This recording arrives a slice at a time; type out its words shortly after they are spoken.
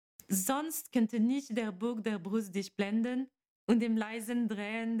Sonst könnte nicht der Bug der Brust dich blenden und im leisen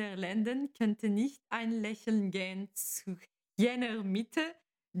Drehen der Lenden könnte nicht ein Lächeln gehen zu jener Mitte,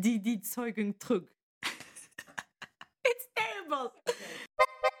 die die Zeugung trug. It's terrible.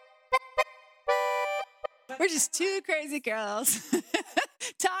 We're just two crazy girls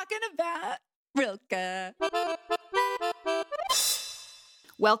talking about Rilke.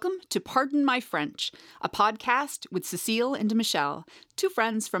 Welcome to Pardon My French, a podcast with Cécile and Michelle, two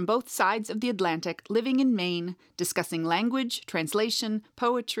friends from both sides of the Atlantic living in Maine, discussing language, translation,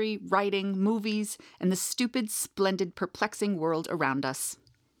 poetry, writing, movies, and the stupid, splendid, perplexing world around us.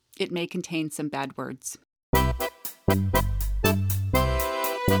 It may contain some bad words.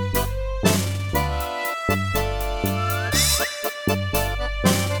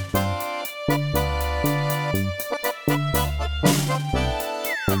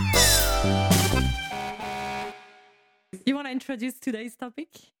 You want to introduce today's topic?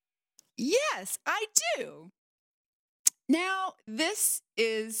 Yes, I do. Now, this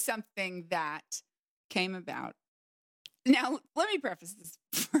is something that came about. Now, let me preface this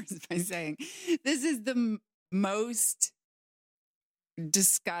first by saying this is the most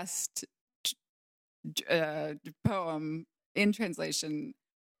discussed poem in translation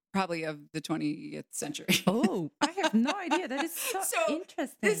probably of the 20th century. Oh, I have no idea. That is so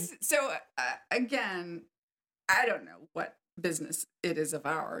interesting. Again, I don't know what business it is of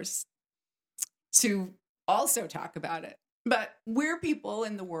ours to also talk about it, but we're people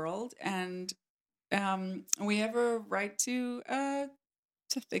in the world, and we have a right to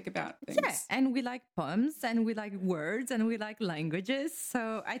think about things. Yeah, and we like poems, and we like words, and we like languages.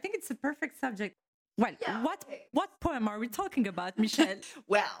 So I think it's a perfect subject. Well, Yeah, what poem are we talking about, Michelle?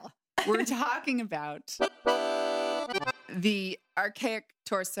 Well, we're talking about the Archaic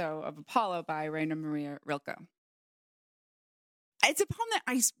Torso of Apollo by Rainer Maria Rilke. It's a poem that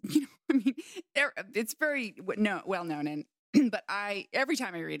it's very well known, and but every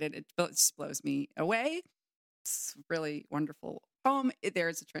time I read it, it just blows me away. It's a really wonderful poem.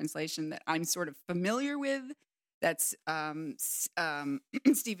 There's a translation that I'm sort of familiar with. That's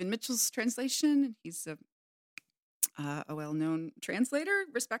Stephen Mitchell's translation. He's a well-known translator,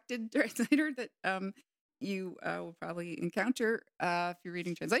 respected translator that you will probably encounter if you're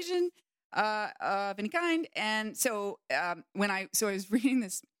reading translation of any kind. And so I was reading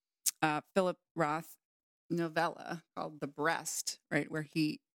this Philip Roth novella called The Breast, right, where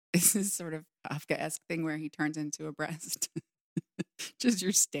it's this sort of Kafkaesque thing where he turns into a breast. Just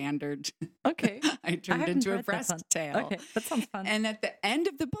your standard. Okay. I turned into a breast tale. Okay, that sounds fun. And at the end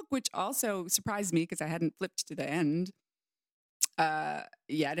of the book, which also surprised me because I hadn't flipped to the end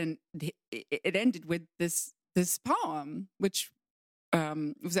yet, and it ended with this poem, which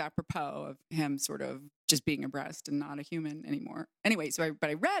was apropos of him sort of just being a breast and not a human anymore. Anyway, but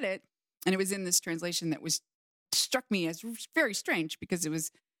I read it, and it was in this translation that struck me as very strange because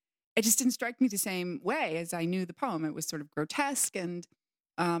it just didn't strike me the same way as I knew the poem. It was sort of grotesque and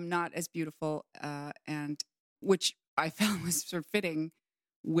not as beautiful, and which I felt was sort of fitting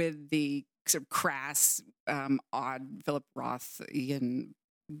with the sort of crass, odd Philip Rothian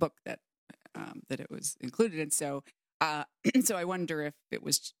book that it was included in. So I wonder if it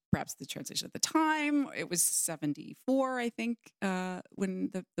was perhaps the translation at the time. It was 1974, I think,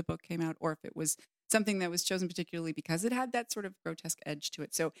 when the book came out, or if it was something that was chosen particularly because it had that sort of grotesque edge to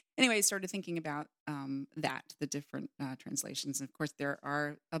it. So anyway, I started thinking about the different translations. And of course, there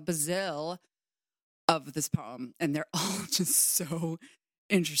are a bazillion of this poem, and they're all just so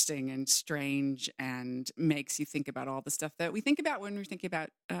interesting and strange and makes you think about all the stuff that we think about when we're thinking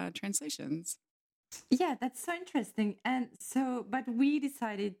about translations. Yeah, that's so interesting. And so, but we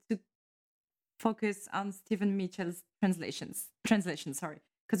decided to focus on Stephen Mitchell's translations,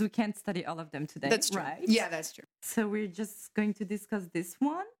 because we can't study all of them today. That's true. Right? Yeah, that's true. So we're just going to discuss this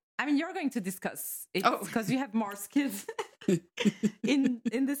one. I mean, you're going to discuss it because you have more skills in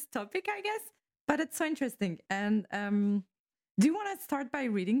this topic, I guess. But it's so interesting. And do you want to start by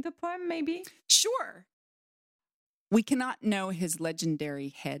reading the poem, maybe? Sure. We cannot know his legendary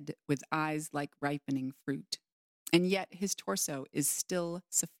head with eyes like ripening fruit, and yet his torso is still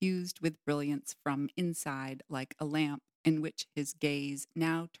suffused with brilliance from inside like a lamp in which his gaze,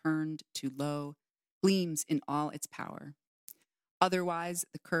 now turned to low, gleams in all its power. Otherwise,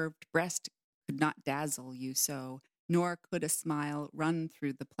 the curved breast could not dazzle you so, nor could a smile run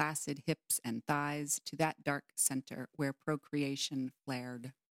through the placid hips and thighs to that dark center where procreation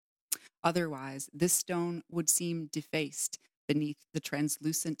flared. Otherwise, this stone would seem defaced beneath the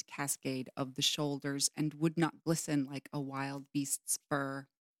translucent cascade of the shoulders and would not glisten like a wild beast's fur,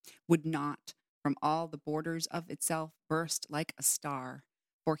 would not, from all the borders of itself, burst like a star,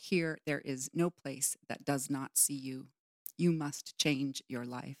 For here there is no place that does not see you. You must change your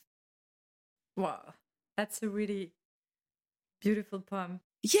life. Wow, that's a really beautiful poem.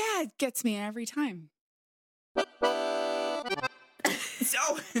 Yeah, it gets me every time.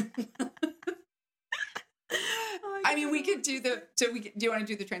 So, I mean, we could do the. So, do you want to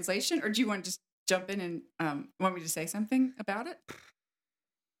do the translation, or do you want to just jump in and want me to say something about it?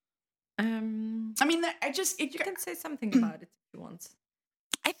 I mean, you can say something about it if you want.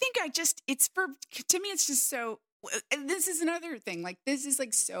 I think it's to me, it's just so. And this is another thing. Like, this is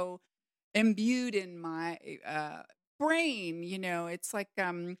like so imbued in my brain. You know, it's like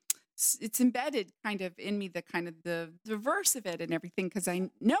it's embedded kind of in me, the verse of it and everything, because I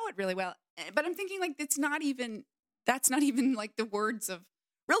know it really well. But I'm thinking like that's not even like the words of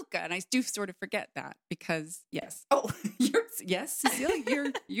Rilke, and I do sort of forget that because yes. Oh, yes,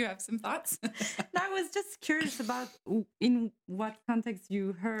 Cécile, you have some thoughts. No, I was just curious about in what context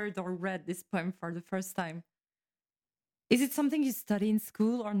you heard or read this poem for the first time. Is it something you study in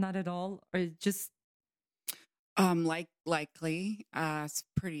school or not at all, or just likely it's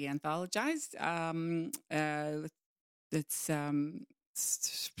pretty anthologized. It's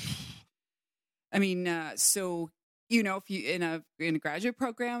I mean, so you know, if you in a graduate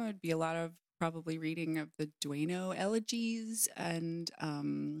program, it'd be a lot of probably reading of the Duino elegies and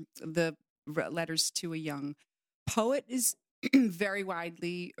the letters to a young poet is very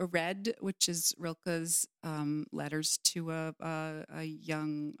widely read, which is Rilke's letters to a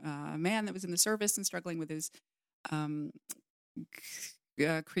young man that was in the service and struggling with his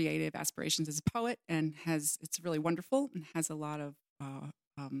creative aspirations as a poet, and it's really wonderful and has a lot of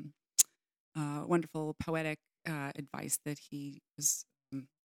wonderful poetic advice that he was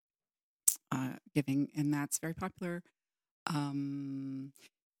giving, and that's very popular.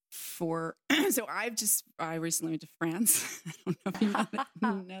 So I recently went to France. I don't know if you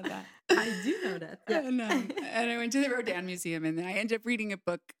know that. I do know that. Yeah. And I went to the Rodin Museum, and then I ended up reading a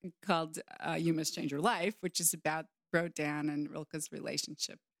book called "You Must Change Your Life," which is about Rodin and Rilke's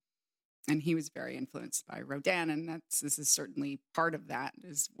relationship. And he was very influenced by Rodin, and this is certainly part of that,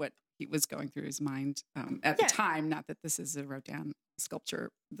 is what he was going through his mind at the time. Not that this is a Rodin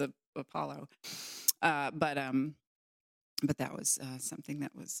sculpture, the Apollo, but that was something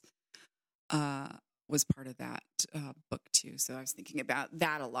that was part of that book too. So I was thinking about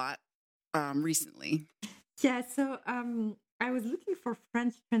that a lot recently. Yeah. So I was looking for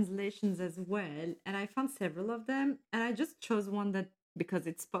French translations as well, and I found several of them, and I just chose one that because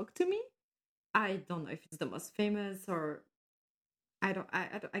it spoke to me. I don't know if it's the most famous or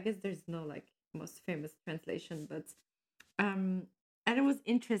I guess there's no like most famous translation, but and it was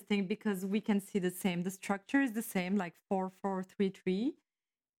interesting because we can see the structure is the same, like 4-4-3-3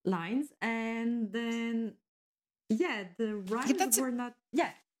 lines, and then the rhymes were not.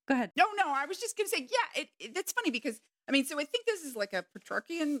 Yeah, go ahead. No, I was just gonna say, that's funny because I mean, so I think this is like a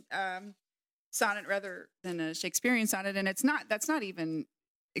Petrarchian sonnet rather than a Shakespearean sonnet, and that's not even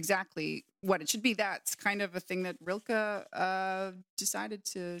exactly what it should be. That's kind of a thing that Rilke decided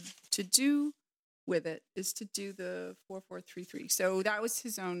to do with it, is to do the 4-4-3-3. So that was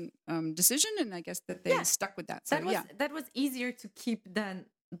his own decision, and I guess that they stuck with that. So that was easier to keep than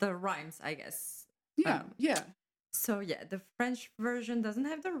the rhymes, I guess. Yeah. So the French version doesn't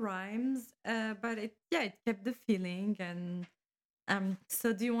have the rhymes, but it kept the feeling. And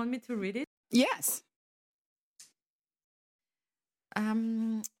so do you want me to read it? Yes.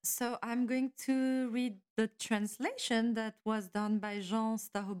 So I'm going to read the translation that was done by Jean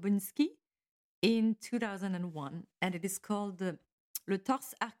Starobinski in 2001, and it is called Le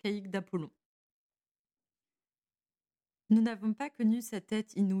torse archaïque d'Apollon. Nous n'avons pas connu sa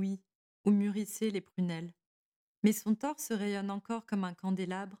tête inouïe où mûrissaient les prunelles, mais son torse rayonne encore comme un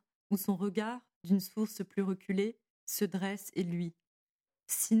candélabre où son regard, d'une source plus reculée, se dresse et luit.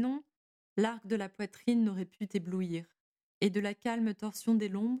 Sinon, l'arc de la poitrine n'aurait pu t'éblouir, et de la calme torsion des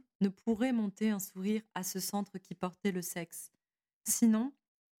lombes ne pourrait monter un sourire à ce centre qui portait le sexe. Sinon,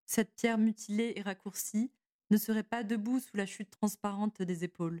 cette pierre mutilée et raccourcie ne serait pas debout sous la chute transparente des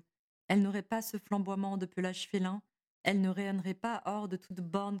épaules. Elle n'aurait pas ce flamboiement de pelage félin, elle ne rayonnerait pas hors de toute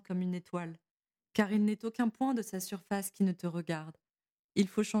borne comme une étoile, car il n'est aucun point de sa surface qui ne te regarde. Il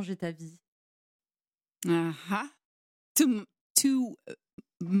faut changer ta vie.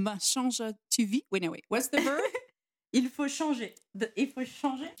 Changer tu vie? Wait. What's the verb? Il faut changer. Il faut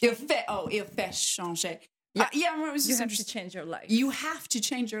changer. Il fait changer. It was you have to change your life. You have to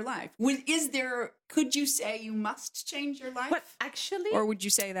change your life. Could you say you must change your life? But actually, or would you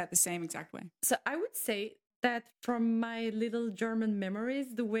say that the same exact way? So I would say that from my little German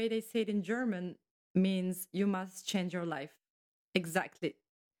memories, the way they say it in German means you must change your life. Exactly.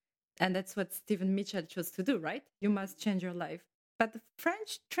 And that's what Stephen Mitchell chose to do, right? You must change your life. But the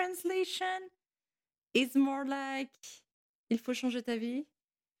French translation is more like, il faut changer ta vie.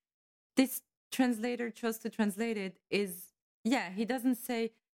 This translator chose to translate it is, he doesn't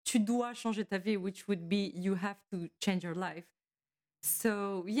say, tu dois changer ta vie, which would be, you have to change your life.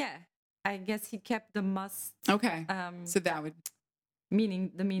 So, I guess he kept the must. Okay. So that would...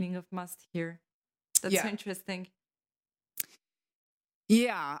 the meaning of must here. That's so interesting.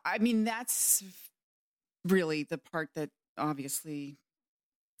 Yeah, I mean, that's really the part that obviously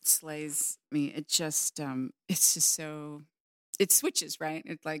slays me. It just, it's just so, it switches, right?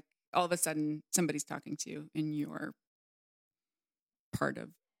 It's like all of a sudden somebody's talking to you and you're part of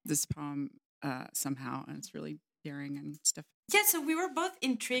this poem somehow, and it's really daring and stuff. Yeah, so we were both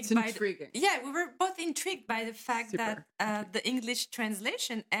intrigued we were both intrigued by the fact that the English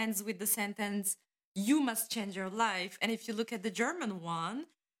translation ends with the sentence, you must change your life. And if you look at the German one,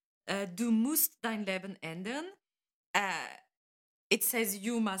 du musst dein Leben ändern, it says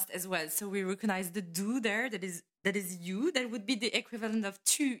you must as well. So we recognize the du there, that is you. That would be the equivalent of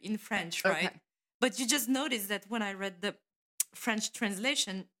tu in French, right? Okay. But you just noticed that when I read the French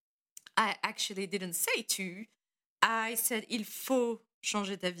translation, I actually didn't say tu. I said, il faut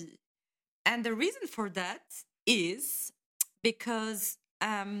changer ta vie. And the reason for that is because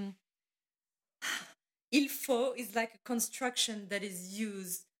il faut is like a construction that is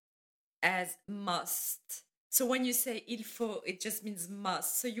used as must. So when you say il faut, it just means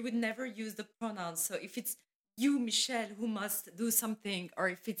must. So you would never use the pronoun. So if it's you, Michelle, who must do something, or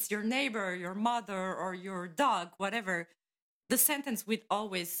if it's your neighbor, your mother, or your dog, whatever, the sentence would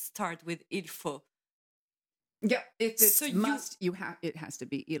always start with il faut. Yeah, if it's so must, it has to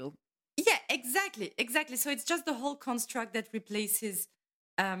be it'll. Yeah, exactly. So it's just the whole construct that replaces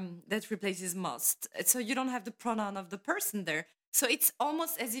must. So you don't have the pronoun of the person there. So it's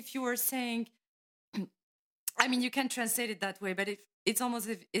almost as if you were saying, I mean, you can translate it that way, but it's almost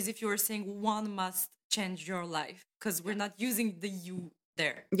as if you were saying one must change your life, because we're not using the you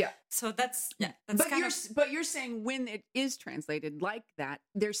there. Yeah. So that's but you're saying when it is translated like that,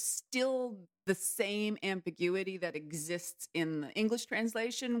 there's still the same ambiguity that exists in the English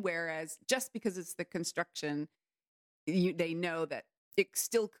translation, whereas just because it's the construction, they know that it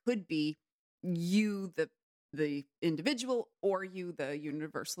still could be you, the individual, or you, the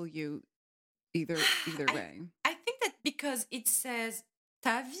universal you, either way. I think that because it says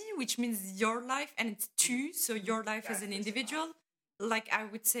ta vie, which means your life, and it's tu, so your life as an individual, like I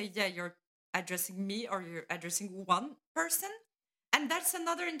would say, you're addressing me or you're addressing one person. And that's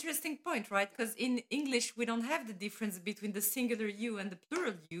another interesting point, right? Because in English, we don't have the difference between the singular you and the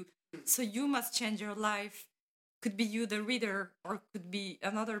plural you. So you must change your life could be you, the reader, or could be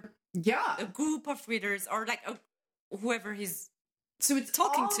another a group of readers, or like whoever he's so it's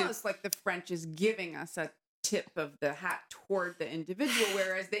talking to. Almost like the French is giving us a tip of the hat toward the individual,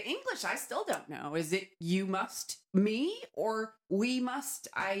 whereas the English, I still don't know. Is it you must me or we must?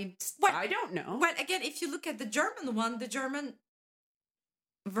 I don't know. Well, again, if you look at the German one, the German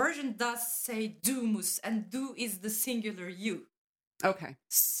version does say du muss, and du is the singular you. Okay.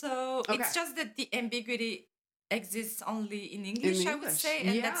 So it's just that the ambiguity exists only in English, I would say,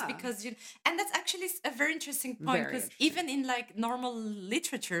 and that's because and that's actually a very interesting point, because even in like normal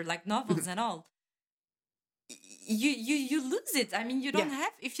literature, like novels and all, you lose it. I mean, you don't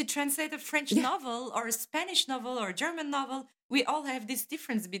have, if you translate a French novel or a Spanish novel or a German novel, we all have this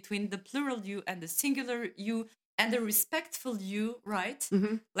difference between the plural you and the singular you and the respectful you, right?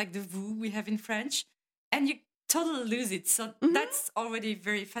 Mm-hmm. Like the vous we have in French, and you totally lose it. So that's already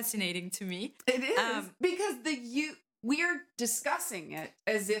very fascinating to me. It is, because we're discussing it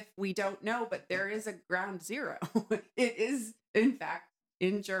as if we don't know, but there is a ground zero. It is, in fact,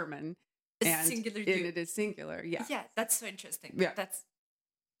 in German. And singular it is singular, Yeah, that's so interesting. Yeah.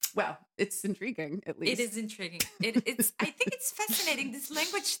 Well, it's intriguing, at least. It is intriguing. It's. I think it's fascinating. This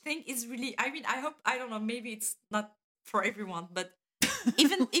language thing is really, I mean, I don't know, maybe it's not for everyone, but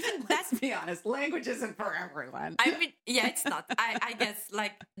even let's be honest, language isn't for everyone. I mean, it's not. I guess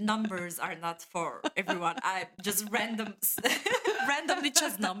like numbers are not for everyone. I just randomly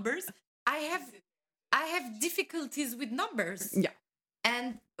chose numbers. I have difficulties with numbers. Yeah.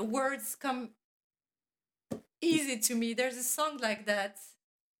 And words come easy to me. There's a song like that.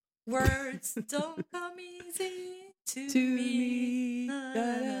 Words don't come easy to me. Na,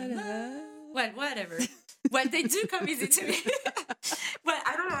 na, na. Well, whatever. Well, they do come easy to me. Well,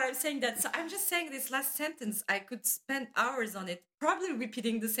 I don't know why I'm saying that. So I'm just saying this last sentence, I could spend hours on it, probably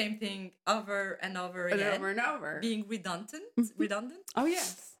repeating the same thing over and over again. And over and over. Being redundant. Oh,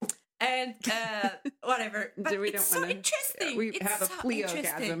 yes. and whatever. But We it's don't so wanna- interesting. We It's have a so pleogasm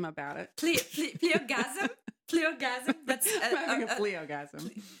interesting. about it. Pleogasm? Pleogasm? That's I'm having a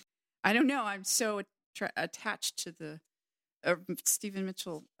pleogasm. I don't know. I'm so attached to the Stephen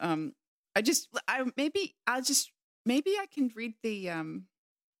Mitchell. Maybe I can read the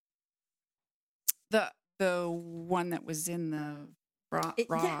one that was in the Roth.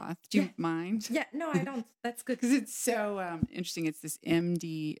 Do you mind? Yeah, no, I don't. That's good. Because it's so interesting. It's this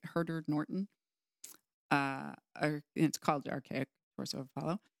M.D. Herder Norton. It's called Archaic Torso of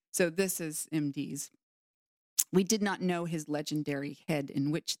Apollo. So this is M.D.'s. We did not know his legendary head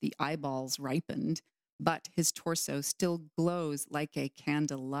in which the eyeballs ripened, but his torso still glows like a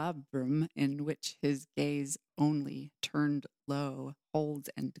candelabrum in which his gaze only turned low holds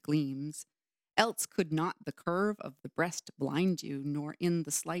and gleams. Else could not the curve of the breast blind you, nor in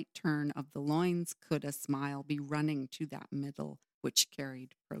the slight turn of the loins could a smile be running to that middle which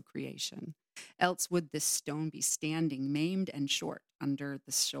carried procreation. Else would this stone be standing maimed and short under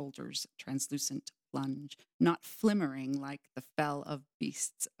the shoulder's translucent plunge, not flimmering like the fell of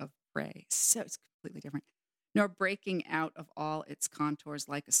beasts of prey. So it's completely different. Nor breaking out of all its contours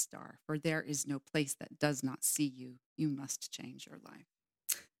like a star, for there is no place that does not see you. You must change your life.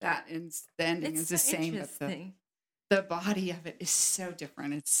 That is, the ending is the same, but the body of it is so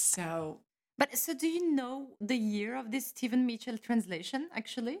different. It's so... But so do you know the year of this Stephen Mitchell translation,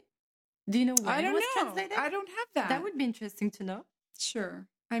 actually? Do you know when it was translated? I don't have that. That would be interesting to know. Sure.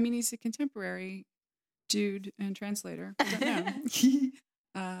 I mean, he's a contemporary dude and translator. I don't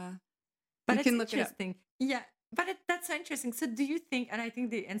know. But it's interesting. Yeah, but that's so interesting. So do you think, and I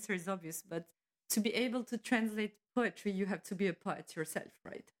think the answer is obvious, but to be able to translate poetry, you have to be a poet yourself,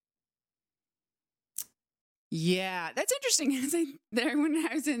 right? Yeah, that's interesting. When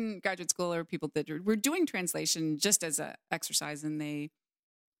I was in graduate school, or people that were doing translation just as an exercise, and they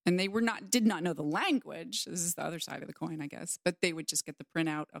did not know the language. This is the other side of the coin, I guess. But they would just get the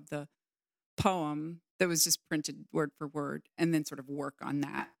printout of the poem that was just printed word for word, and then sort of work on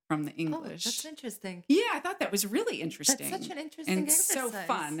that from the English. Oh, that's interesting. Yeah, I thought that was really interesting. That's such an interesting exercise. So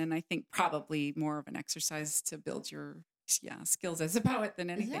fun, and I think probably more of an exercise to build your skills as a poet than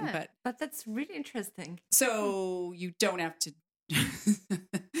anything. Yeah, but that's really interesting. So you don't have to,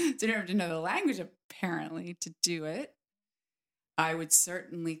 know the language apparently to do it. I would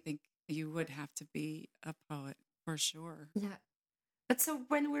certainly think you would have to be a poet for sure. Yeah. But so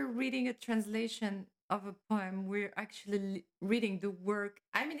when we're reading a translation of a poem, we're actually reading the work.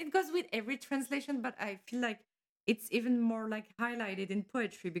 I mean, it goes with every translation, but I feel like it's even more like highlighted in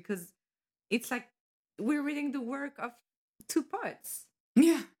poetry, because it's like we're reading the work of two poets.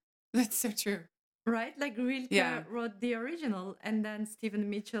 Yeah, that's so true. Right? Like Rilke wrote the original, and then Stephen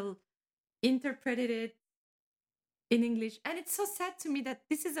Mitchell interpreted it in English. And it's so sad to me that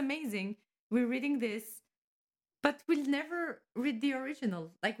this is amazing. We're reading this, but we'll never read the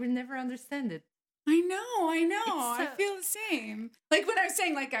original. Like, we'll never understand it. I know. I feel the same. Like when I was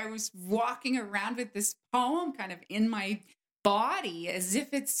saying, like I was walking around with this poem kind of in my body as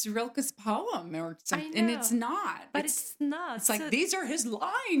if it's Rilke's poem or something. And it's not. But it's not. It's like, these are his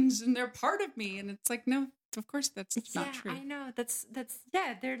lines and they're part of me. And it's like, no, of course that's not true. I know. That's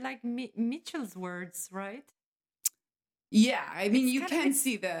they're like Mitchell's words, right? Yeah, I mean, you can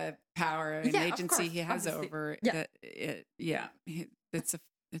see the power and agency he has over it.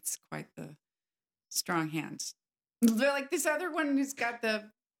 It's quite the strong hand. Like this other one who's got I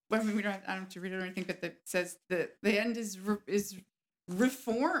don't have to read it or anything, but that says that the end is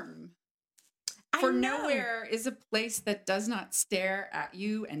reform. For nowhere is a place that does not stare at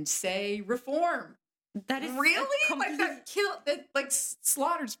you and say reform. That is really like that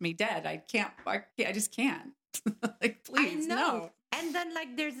slaughters me dead. I just can't. Like, please, no. And then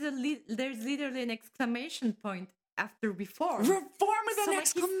like there's literally an exclamation point after before. Reform with an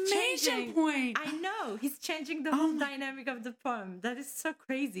exclamation point. I know. He's changing the whole dynamic of the poem. That is so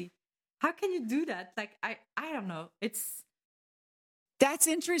crazy. How can you do that? Like, I don't know. That's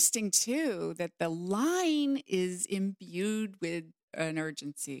interesting too, that the line is imbued with an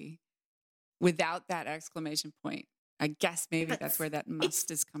urgency without that exclamation point. I guess maybe that's where that must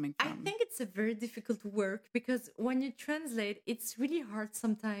is coming from. I think it's a very difficult work because when you translate, it's really hard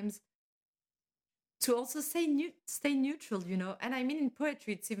sometimes to also stay neutral, you know? And I mean, in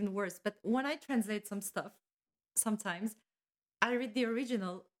poetry, it's even worse. But when I translate some stuff, sometimes I read the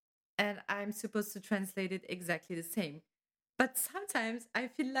original and I'm supposed to translate it exactly the same. But sometimes I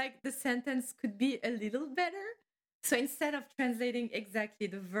feel like the sentence could be a little better. So instead of translating exactly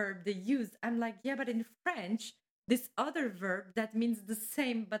the verb they used, I'm like, yeah, but in French, this other verb that means the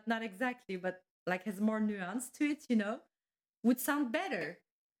same, but not exactly, but like has more nuance to it, you know, would sound better.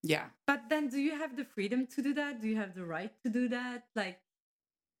 Yeah. But then do you have the freedom to do that? Do you have the right to do that? Like,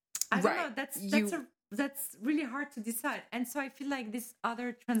 I don't know. That's really hard to decide. And so I feel like this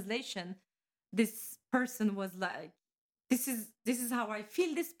other translation, this person was like, this is how I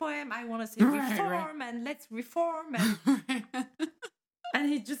feel this poem. I want to say reform and let's reform, and and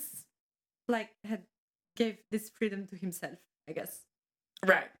he just like gave this freedom to himself, I guess.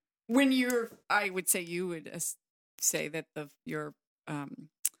 Right. I would say you would say that your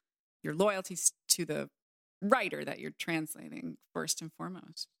loyalties to the writer that you're translating first and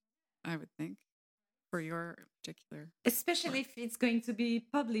foremost, I would think, for your particular. Especially if it's going to be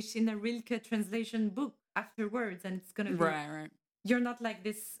published in a Rilke translation book afterwards, and it's going to be right. You're not like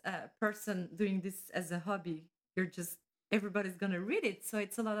this person doing this as a hobby. You're just everybody's going to read it, so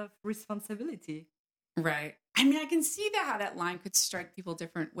it's a lot of responsibility. Right. I mean, I can see how that line could strike people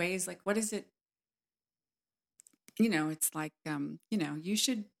different ways. Like, what is it? It's like, you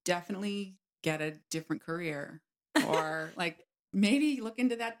should definitely get a different career, or like maybe look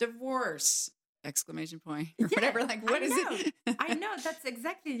into that divorce! Exclamation point, or whatever. Like, what is it? I know, that's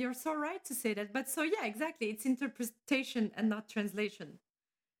exactly. You're so right to say that. But so yeah, exactly. It's interpretation and not translation.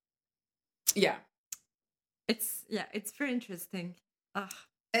 Yeah. It's very interesting.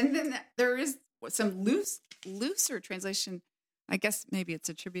 And then there is some looser translation. I guess maybe it's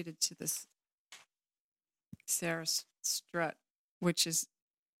attributed to this Sarah Strutt, which is,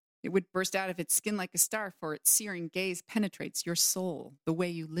 it would burst out of its skin like a star, for its searing gaze penetrates your soul, the way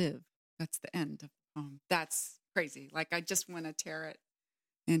you live. That's the end of the poem. That's crazy. Like, I just want to tear it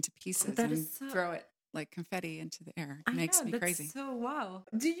into pieces and throw it like confetti into the air. It makes me crazy. So wow.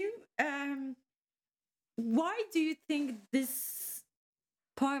 Do you why do you think this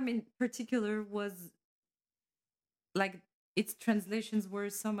poem in particular was like its translations were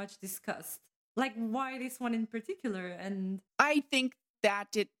so much discussed? Like, why this one in particular? And I think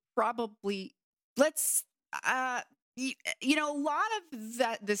that it probably a lot of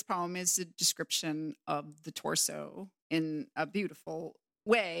this poem is a description of the torso in a beautiful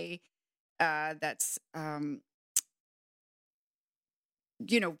way. That's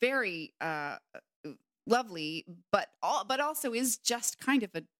very lovely, but also is just kind of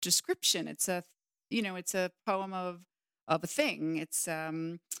a description. It's a poem of a thing. It's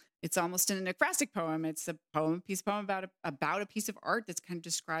almost an ekphrastic poem. It's a piece of poem about a piece of art that's kind of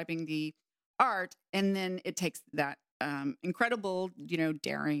describing the art, and then it takes that incredible,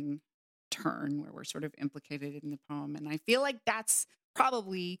 daring turn where we're sort of implicated in the poem. And I feel like that's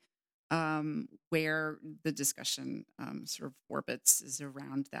probably where the discussion sort of orbits, is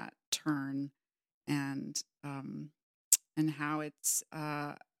around that turn, and how it's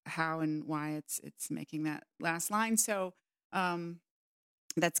how and why it's making that last line. So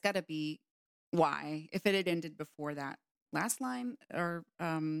that's got to be why. If it had ended before that last line, or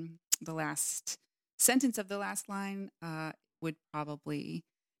the last sentence of the last line, would probably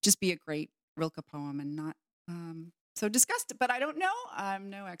just be a great Rilke poem and not so discussed. But I don't know. I'm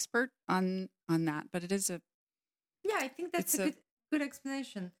no expert on that. But it is a. Yeah, I think that's a good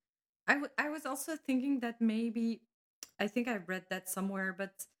explanation. I was also thinking that maybe, I think I read that somewhere,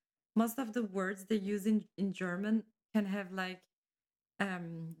 but most of the words they use in German can have like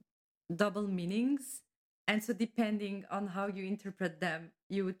double meanings. And so depending on how you interpret them,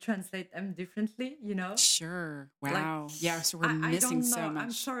 you would translate them differently, Sure. Wow. Like, yeah, so we're missing so much.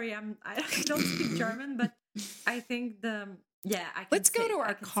 I'm sorry, I don't speak German, but I think let's go to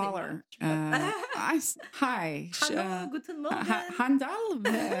our caller. Hi. Hello, guten Morgen. Handel,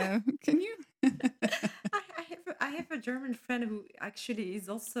 can you? I have a German friend who actually is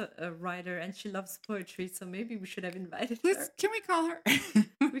also a writer, and she loves poetry, so maybe we should have invited her. Can we call her?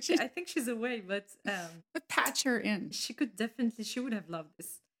 I think she's away, but patch her in. She would have loved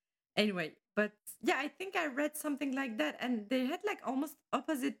this. Anyway, but yeah, I think I read something like that, and they had like almost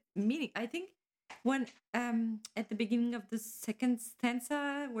opposite meaning. I think when at the beginning of the second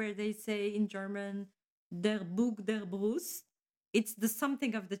stanza, where they say in German, der Bug der Brust, it's the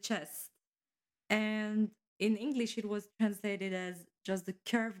something of the chest. And in English, it was translated as just the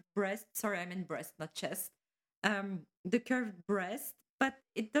curved breast. Sorry, I meant breast, not chest. The curved breast, but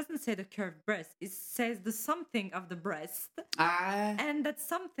it doesn't say the curved breast. It says the something of the breast. And that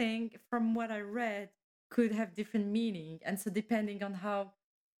something, from what I read, could have different meaning. And so depending on how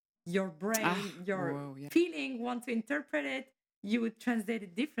your brain, feeling want to interpret it, you would translate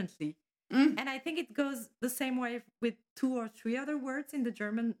it differently. And I think it goes the same way with 2 or 3 other words in the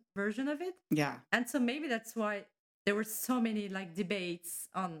German version of it. Yeah. And so maybe that's why there were so many like debates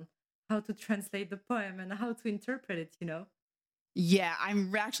on how to translate the poem and how to interpret it, Yeah,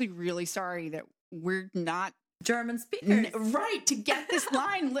 I'm actually really sorry that we're not German speakers. Right, to get this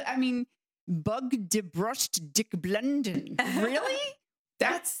line. I mean, Bug de Brust dick blenden. Really?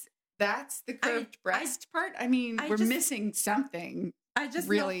 That's the curved breast part? I mean, we're missing something. I just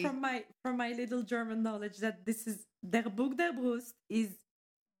really know from my little German knowledge that this is der Bug der Brust is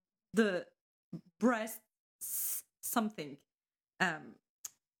the breast something.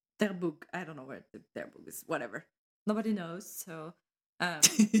 Der Bug, I don't know where der Bug is. Whatever, nobody knows. So,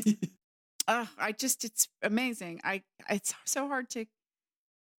 it's amazing. It's so hard to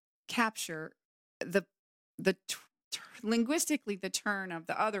capture the linguistically the turn of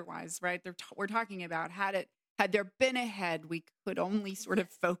the otherwise, right? We're talking about had there been a head, we could only sort of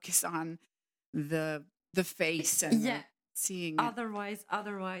focus on the face and seeing it. Otherwise,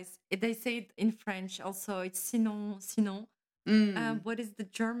 they say it in French also. It's sinon. What is the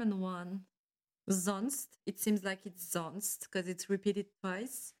German one? Sonst. It seems like it's sonst because it's repeated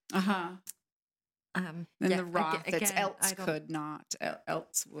twice. And the Roth, it's else could not,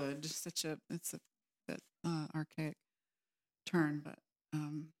 else would. It's a archaic turn, but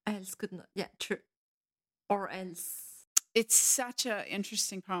else could not. Yeah, true. Or else. It's such an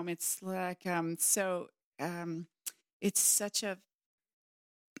interesting poem. It's like it's such a.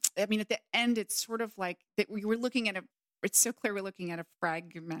 I mean, at the end, it's sort of like that. We were looking at it's so clear we're looking at a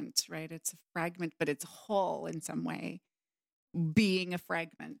fragment, right? It's a fragment, but it's whole in some way, being a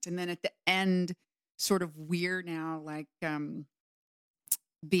fragment. And then at the end, sort of we're now like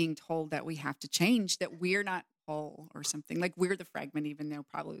being told that we have to change, that we're not whole or something. Like we're the fragment, even though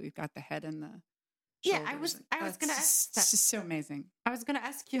probably we've got the head and the shoulders. I was going to ask that. It's just so amazing. I was going to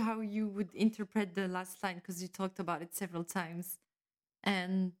ask you how you would interpret the last line because you talked about it several times.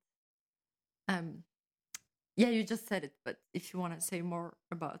 And you just said it, but if you want to say more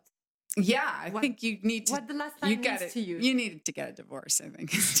about I think you need to. What the last line means to you. You needed to get a divorce, I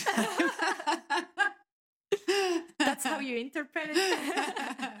think. That's how you interpret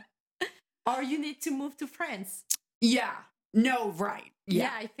it? Or you need to move to France? Yeah. No, right.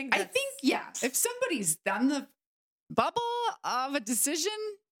 Yeah. I think if somebody's done the bubble of a decision,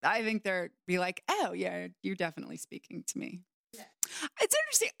 I think they'd be like, oh, yeah, you're definitely speaking to me. Yeah. It's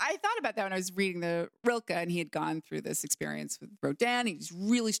interesting. I thought about that when I was reading the Rilke, and he had gone through this experience with Rodin. He was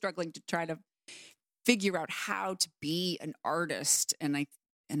really struggling to try to figure out how to be an artist. And I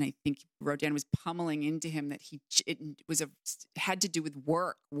think Rodin was pummeling into him that had to do with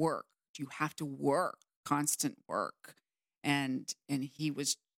work. You have to work, constant work. And he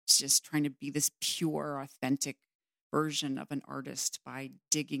was just trying to be this pure, authentic version of an artist by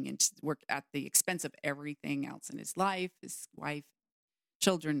digging into work at the expense of everything else in his life, his wife,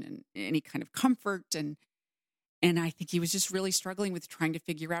 children, and any kind of comfort. And I think he was just really struggling with trying to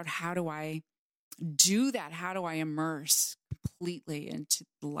figure out, how do I do that? How do I immerse completely into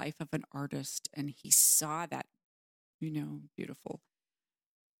the life of an artist? And he saw that, beautiful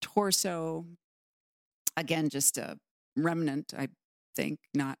torso. Again, just a remnant, I think,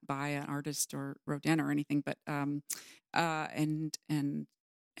 not by an artist or Rodin or anything, but and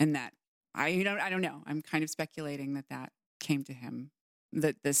that I don't know. I'm kind of speculating that came to him,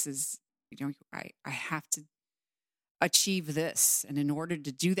 that this is, I have to achieve this, and in order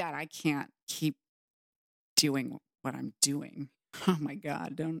to do that, I can't keep doing what I'm doing. Oh my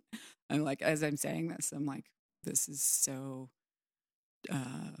God! I'm like, as I'm saying this, I'm like, this is so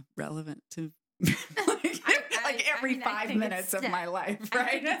relevant to like every 5 minutes of my life,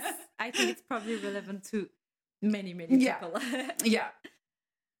 right? I think it's probably relevant to many people. Yeah.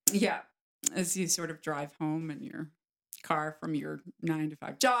 As you sort of drive home in your car from your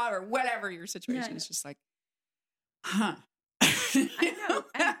 9-to-5 job or whatever your situation is, just like, I know.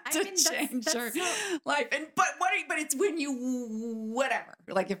 Change your life. But it's when you, whatever,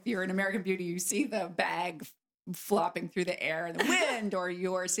 like if you're an American Beauty, you see the bag flopping through the air in the wind, or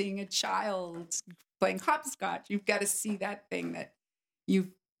you're seeing a child playing hopscotch. You've got to see that thing that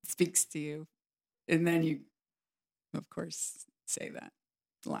speaks to you. And then you, of course, say that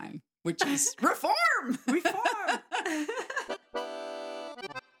line, which is reform.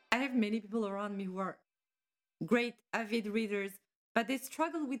 I have many people around me who are great avid readers, but they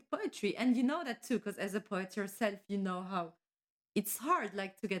struggle with poetry. And you know that too, because as a poet yourself, you know how it's hard,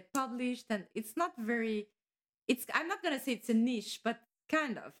 like, to get published. And it's not very, I'm not going to say it's a niche, but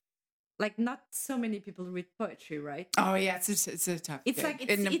kind of. Like, not so many people read poetry, right? Oh, yeah, it's a tough It's thing. like,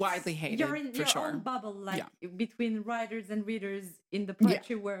 it's widely hated, you're in your sure. own bubble, like, between writers and readers in the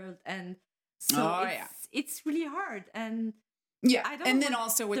poetry world. And so it's really hard. And yeah, and then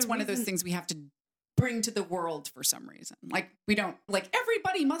also it's one of those things we have to bring to the world for some reason. Like we don't like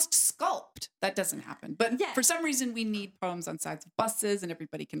everybody must sculpt. That doesn't happen. But for some reason we need poems on sides of buses and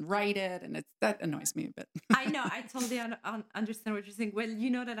everybody can write it, and that annoys me a bit. I know, I totally understand what you're saying. Well, you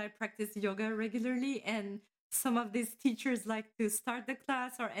know that I practice yoga regularly, and some of these teachers like to start the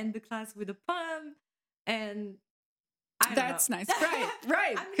class or end the class with a poem, and that's nice.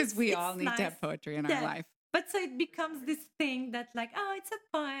 Right. Because we all need to have poetry in our life. But so it becomes this thing that like, oh, it's a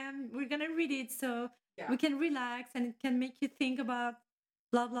poem. We're going to read it so we can relax, and it can make you think about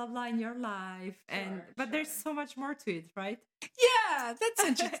blah, blah, blah in your life. But there's so much more to it, right? Yeah, that's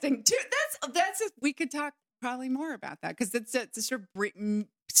interesting too. We could talk probably more about that, because it's sort of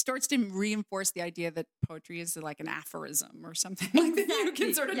starts to reinforce the idea that poetry is like an aphorism or something like that you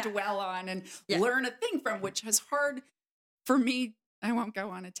can sort of dwell on and learn a thing from, which is hard for me. I won't go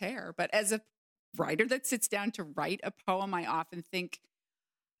on a tear, but as a writer that sits down to write a poem, I often think,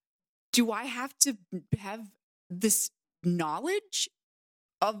 do I have to have this knowledge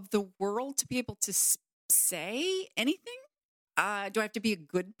of the world to be able to say anything? Do I have to be a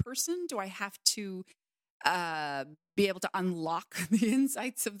good person? Do I have to be able to unlock the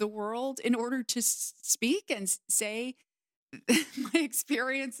insights of the world in order to speak and say my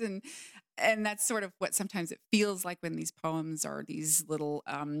experience? And that's sort of what sometimes it feels like when these poems are these little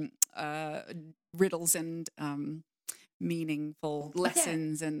riddles and meaningful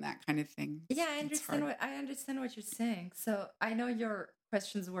lessons and that kind of thing. Yeah, I understand what you're saying. So I know your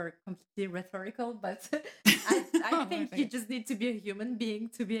questions were completely rhetorical, but I think you just need to be a human being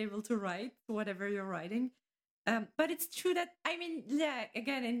to be able to write whatever you're writing. But it's true that, I mean,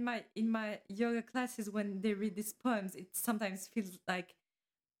 again, in my yoga classes, when they read these poems, it sometimes feels like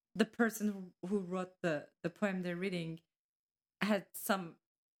the person who wrote the poem they're reading had some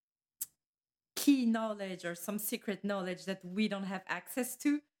key knowledge or some secret knowledge that we don't have access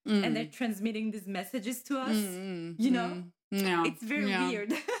to, and they're transmitting these messages to us. You know, it's very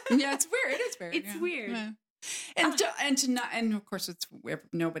weird. Yeah, it's weird. It is weird. It's weird. Yeah. And of course it's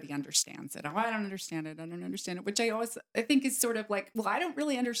nobody understands it. Oh, I don't understand it. Which I think is sort of like, well, I don't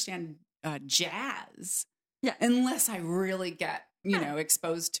really understand jazz. Yeah. Unless I really get,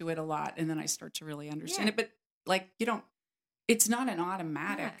 exposed to it a lot, and then I start to really understand it. But like, it's not an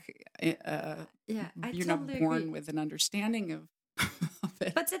automatic, you're not born with an understanding of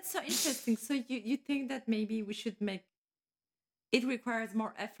it. But that's so interesting. So you think that maybe we should it requires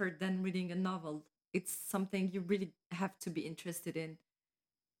more effort than reading a novel. It's something you really have to be interested in.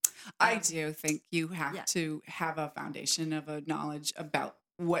 I do think you have to have a foundation of a knowledge about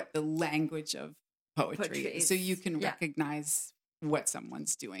what the language of poetry is, so you can recognize what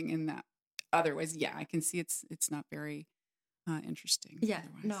someone's doing in that. Otherwise, I can see it's not very interesting. Yeah,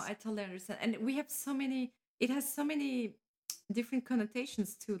 otherwise. No, I totally understand. And we have it has so many different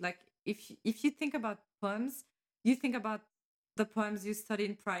connotations too. Like if you think about poems, you think about the poems you study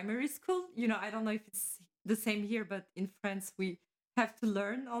in primary school. I don't know if it's the same here, but in France, we have to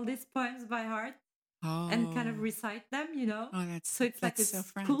learn all these poems by heart and kind of recite them, so it's like a so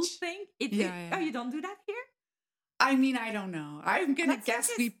school thing. Oh, you don't do that here? I mean, I don't know. I'm going to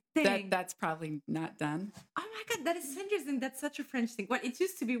guess that's probably not done. Oh my God, that is so interesting. That's such a French thing. Well, it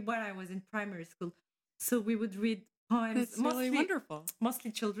used to be when I was in primary school. So we would read poems. That's really wonderful.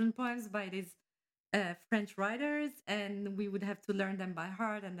 Mostly children poems by these French writers, and we would have to learn them by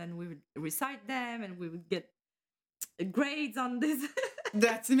heart, and then we would recite them, and we would get grades on this.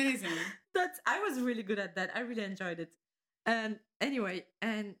 That's amazing. I was really good at that. I really enjoyed it. And anyway,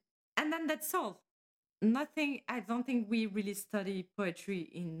 and then that's all. I don't think we really study poetry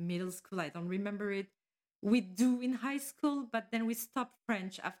in middle school. I don't remember it. We do in high school, but then we stop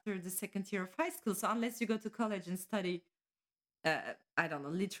French after the second year of high school. So unless you go to college and study, I don't know,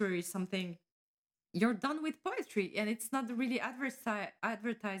 literary something, you're done with poetry. And it's not really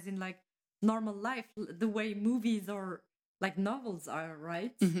advertised in like normal life the way movies or like novels are,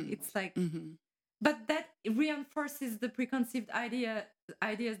 right? Mm-hmm. It's like, but that reinforces the preconceived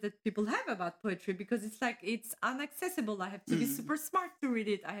ideas that people have about poetry, because it's like, it's inaccessible. I have to be super smart to read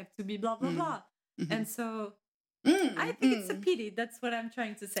it. I have to be blah, blah, blah. Mm-hmm. And so I think it's a pity. That's what I'm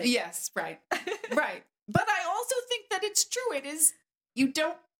trying to say. Yes, right. Right. But I also think that it's true. It is, you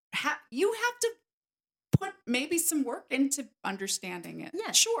have to put maybe some work into understanding it.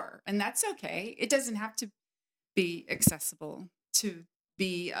 Yeah. Sure. And that's okay. It doesn't have to be accessible to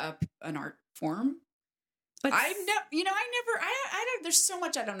be an art form. But I don't, there's so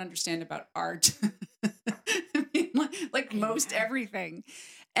much I don't understand about art. I mean, like most everything.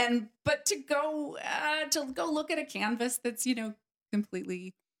 But to go look at a canvas that's,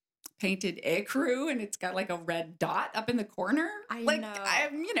 completely painted ecru and it's got like a red dot up in the corner. I like, know.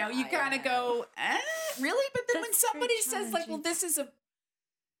 You kind of go, really? But then That's when somebody very says like, well, challenging. this is a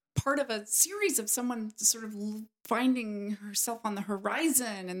part of a series of someone sort of finding herself on the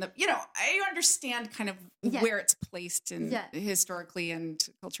horizon and I understand kind of where it's placed and historically and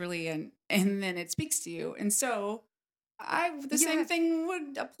culturally and then it speaks to you. And so the same thing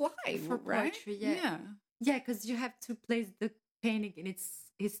would apply for right? poetry. Yeah, because you have to place the painting in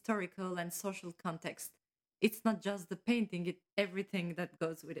its historical and social context. It's not just the painting, it's everything that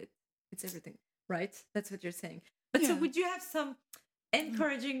goes with it. It's everything, right? That's what you're saying. But so would you have some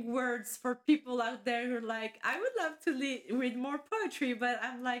encouraging words for people out there who are like, I would love to read more poetry, but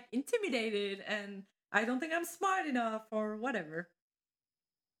I'm like intimidated and I don't think I'm smart enough or whatever?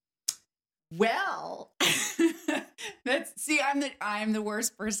 Well, I'm the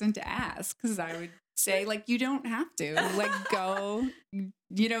worst person to ask because I would say like you don't have to like go,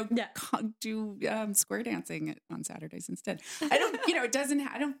 do square dancing on Saturdays instead. I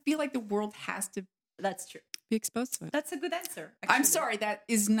don't feel like the world has to. That's true. Be exposed to it. That's a good answer. Actually. I'm sorry, that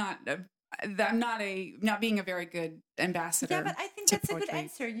is not. I'm not being a very good ambassador. Yeah, but I think that's poetry. A good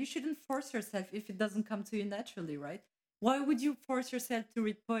answer. You shouldn't force yourself if it doesn't come to you naturally, right? Why would you force yourself to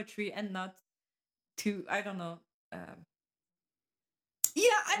read poetry and not to, I don't know.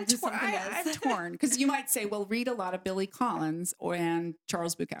 I'm torn because you might say, well, read a lot of Billy Collins and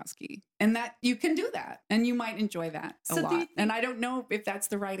Charles Bukowski, and that you can do that, and you might enjoy that a lot. And I don't know if that's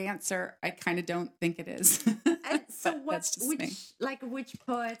the right answer. I kind of don't think it is. And so, which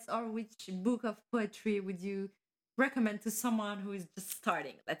poets or which book of poetry would you recommend to someone who is just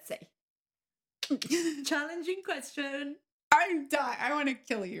starting? Let's say. Challenging question. I'm dying. I want to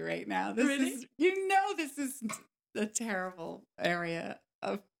kill you right now. This is a terrible area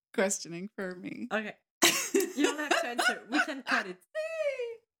of questioning for me. Okay. You don't have to answer. We can cut it.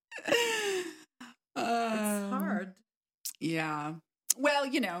 It's hard. Yeah. Well,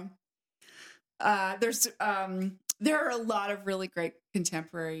 there are a lot of really great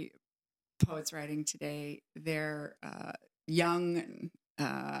contemporary poets writing today. They're young and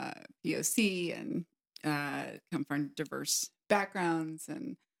POC and come from diverse backgrounds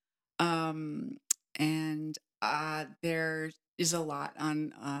and there is a lot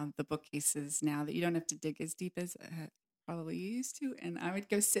on the bookcases now that you don't have to dig as deep as probably you used to. And I would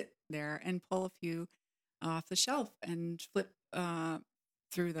go sit there and pull a few off the shelf and flip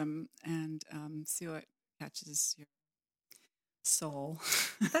through them and see what catches your soul.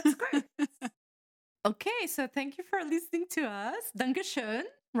 That's great. Okay, so thank you for listening to us. Dankeschön,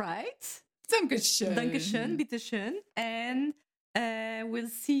 right? Dankeschön. Dankeschön, bitteschön. And we'll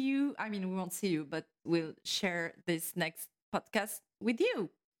see you. I mean, we won't see you, but we'll share this next podcast with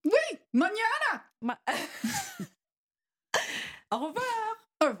you. Oui, mañana. Au revoir.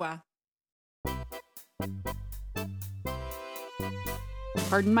 Au revoir.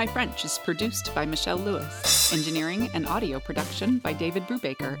 Pardon My French is produced by Michelle Lewis. Engineering and audio production by David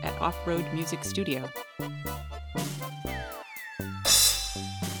Brubaker at Off-Road Music Studio.